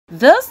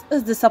This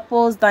is the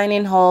supposed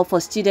dining hall for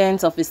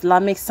students of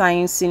Islamic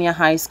Senior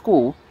High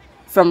School.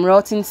 From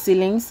rotten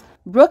ceilings,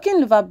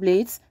 broken louver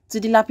blades to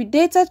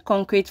dilapidated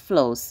concrete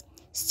floors,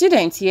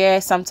 students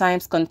here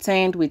sometimes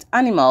contend with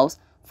animals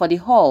for the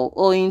hall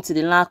owing to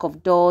the lack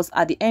of doors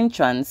at the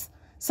entrance.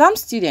 Some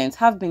students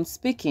have been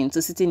speaking to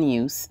Citi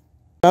News.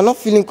 We are not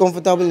feeling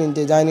comfortable in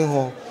the dining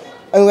hall,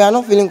 and we are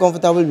not feeling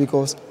comfortable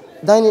because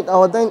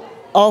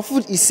our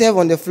food is served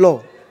on the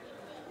floor.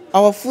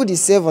 Our food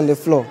is served on the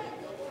floor.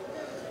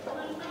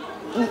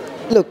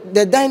 Look,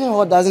 the dining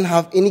hall doesn't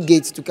have any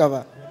gates to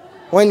cover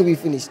when we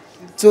finish.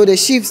 So the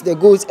sheep, the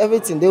goats,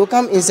 everything, they will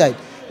come inside.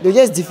 They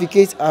just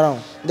defecate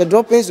around. The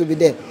droppings will be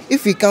there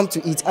if we come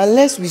to eat,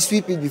 unless we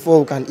sweep it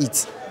before we can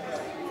eat.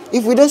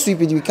 If we don't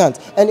sweep it, we can't.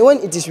 And when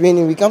it is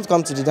raining, we can't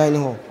come to the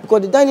dining hall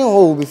because the dining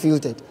hall will be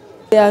filtered.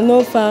 There are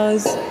no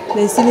fans,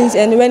 the ceilings,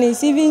 and when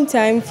it's even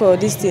time for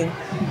this thing,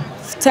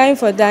 time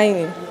for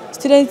dining,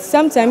 students,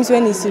 sometimes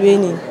when it's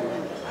raining,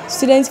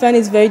 students find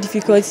it very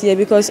difficult here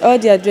because all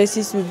their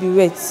dresses will be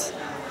wet.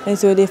 And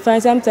so they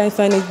sometimes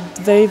find it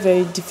very,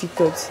 very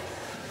difficult.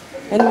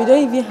 And we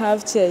don't even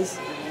have chairs.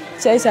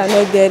 Chairs are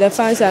not there, the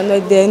fans are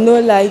not there, no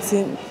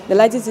lighting. The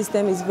lighting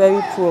system is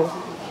very poor.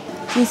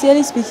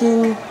 Sincerely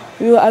speaking,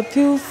 we will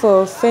appeal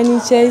for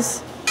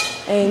furnitures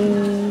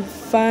and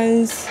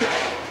fans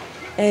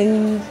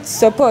and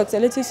support, a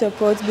little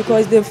support,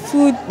 because the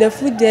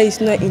food there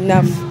is not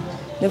enough.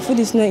 The food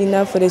is not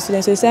enough for the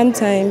students. So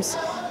sometimes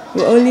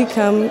we only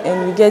come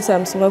and we get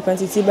some small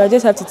quantity, but I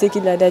just have to take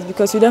it like that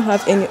because we don't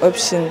have any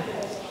option.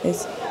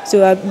 Yes.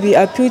 So we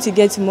appeal to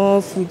get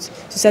more food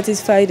to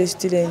satisfy the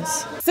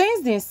students.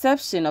 Since the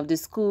inception of the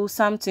school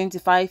some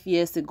 25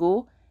 years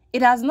ago,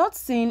 it has not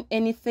seen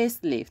any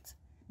facelift.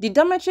 The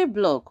dormitory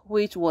block,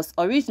 which was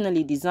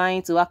originally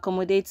designed to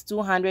accommodate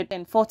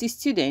 240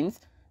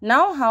 students,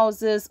 now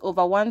houses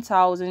over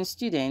 1,000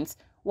 students,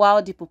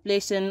 while the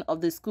population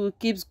of the school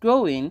keeps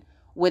growing.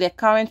 With a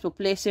current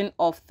population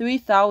of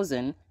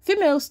 3,000,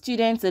 female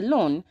students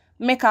alone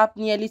make up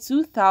nearly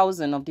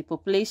 2,000 of the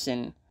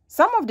population.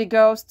 Some of the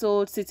girls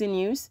told Citi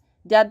News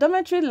their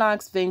dormitory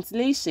lacks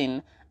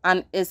ventilation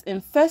and is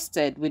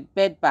infested with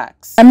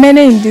bedbugs. There are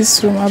many in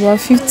this room, about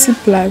 50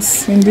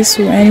 plus in this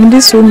room, and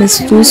this room is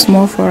too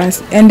small for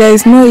us, and there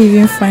is no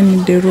even fan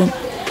in the room.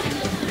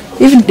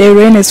 If the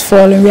rain is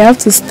falling, we have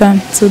to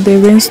stand till the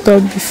rain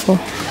stops before.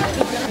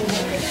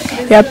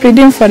 We are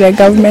pleading for the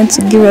government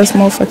to give us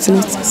more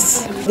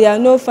facilities. There are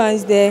no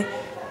fans there,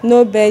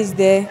 no beds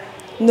there,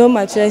 no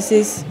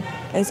mattresses,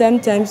 and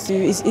sometimes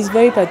it's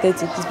very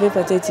pathetic. It's very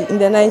pathetic. In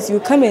the night, you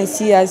come and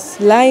see us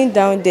lying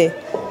down there,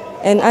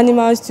 and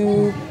animals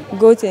too,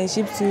 goats and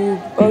sheep too,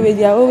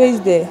 they are always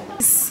there.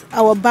 It's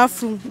our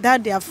bathroom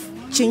that they have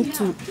changed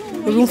to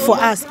a room for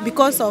us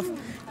because of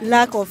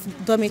lack of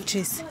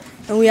dormitories,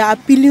 and we are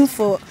appealing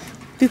for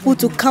people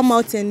to come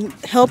out and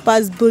help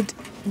us build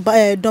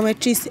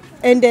dormitories.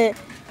 And the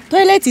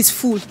toilet is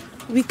full.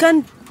 We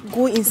can't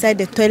go inside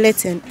the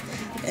toilet and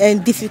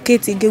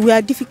defecate again. We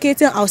are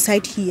defecating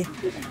outside here,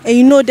 and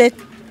you know that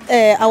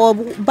our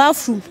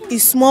bathroom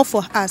is small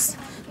for us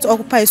to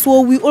occupy,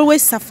 so we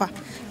always suffer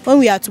when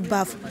we are to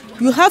bath.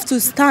 You have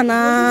to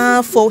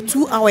stand for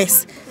 2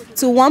 hours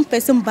till one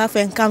person bath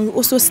and come. We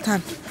also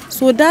stand,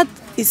 so that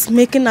is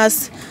making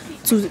us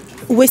to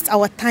waste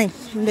our time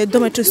in the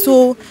dormitory.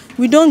 So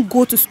we don't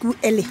go to school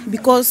early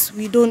because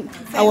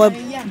our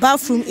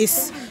bathroom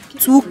is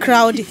too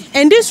crowded.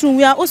 And this room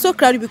we are also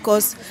crowded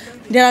because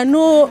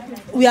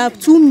we are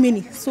too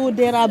many, so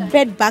there are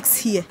bed bugs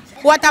here.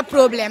 Water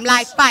problem,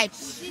 like pipe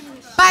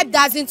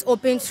doesn't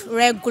open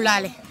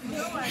regularly.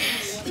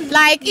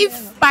 Like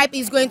if pipe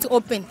is going to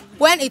open,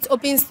 when it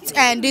opens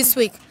this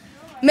week,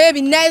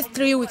 maybe next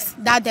 3 weeks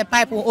that the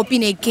pipe will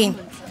open again.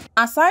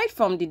 Aside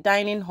from the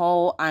dining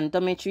hall and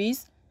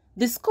dormitories,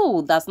 the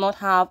school does not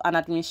have an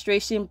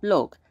administration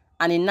block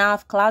and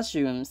enough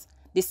classrooms.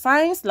 The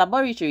science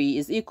laboratory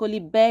is equally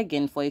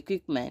begging for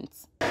equipment.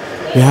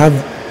 We have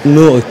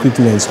no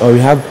equipment, or we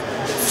have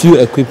few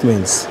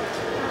equipments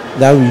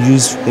that we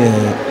use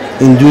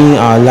in doing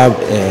our lab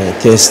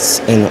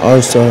tests and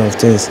all sorts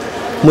of things.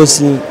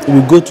 Mostly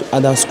we go to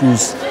other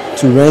schools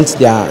to rent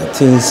their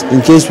things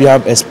in case we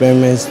have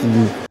experiments to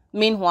do.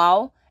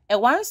 Meanwhile, a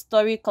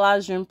one-story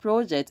classroom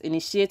project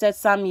initiated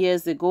some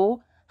years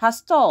ago has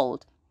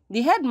stalled.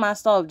 The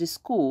headmaster of the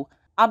school,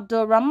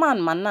 Abdul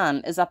Rahman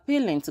Manan, is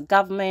appealing to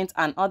government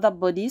and other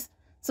bodies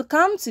to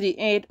come to the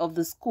aid of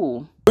the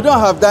school. We don't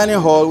have dining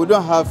hall, we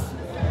don't have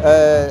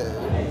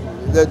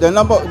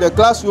the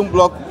classroom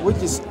block, which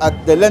is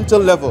at the lintel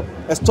level,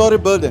 a story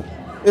building.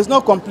 It's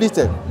not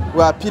completed.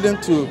 We are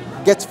appealing to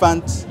get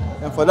funds,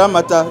 and for that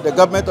matter, the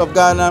government of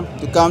Ghana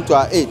to come to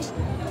our aid.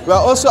 We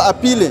are also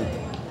appealing.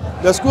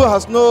 The school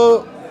has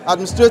no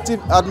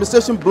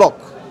administration block.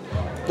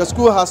 The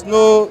school has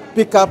no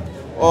pickup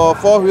or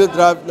four-wheel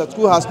drive. The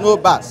school has no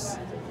bus.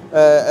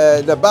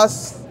 The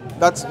bus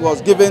that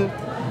was given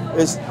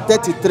is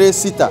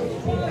 33-seater,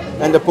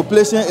 and the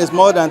population is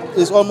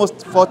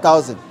almost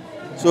 4,000.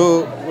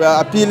 So we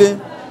are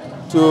appealing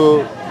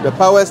to the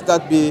powers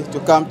that be to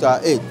come to our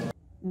aid.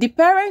 The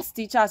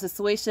Parents-Teacher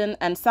Association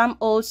and some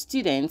old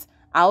students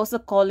are also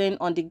calling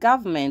on the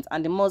government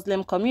and the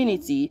Muslim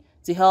community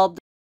to help.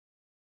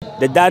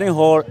 The dining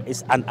hall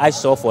is an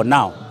eyesore for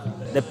now.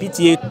 The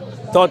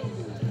PTA thought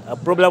a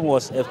problem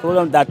was a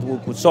problem that we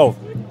could solve,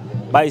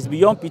 but it's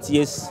beyond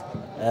PTA's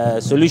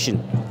solution.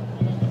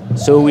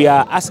 So we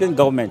are asking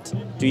government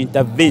to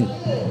intervene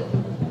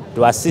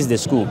to assist the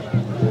school.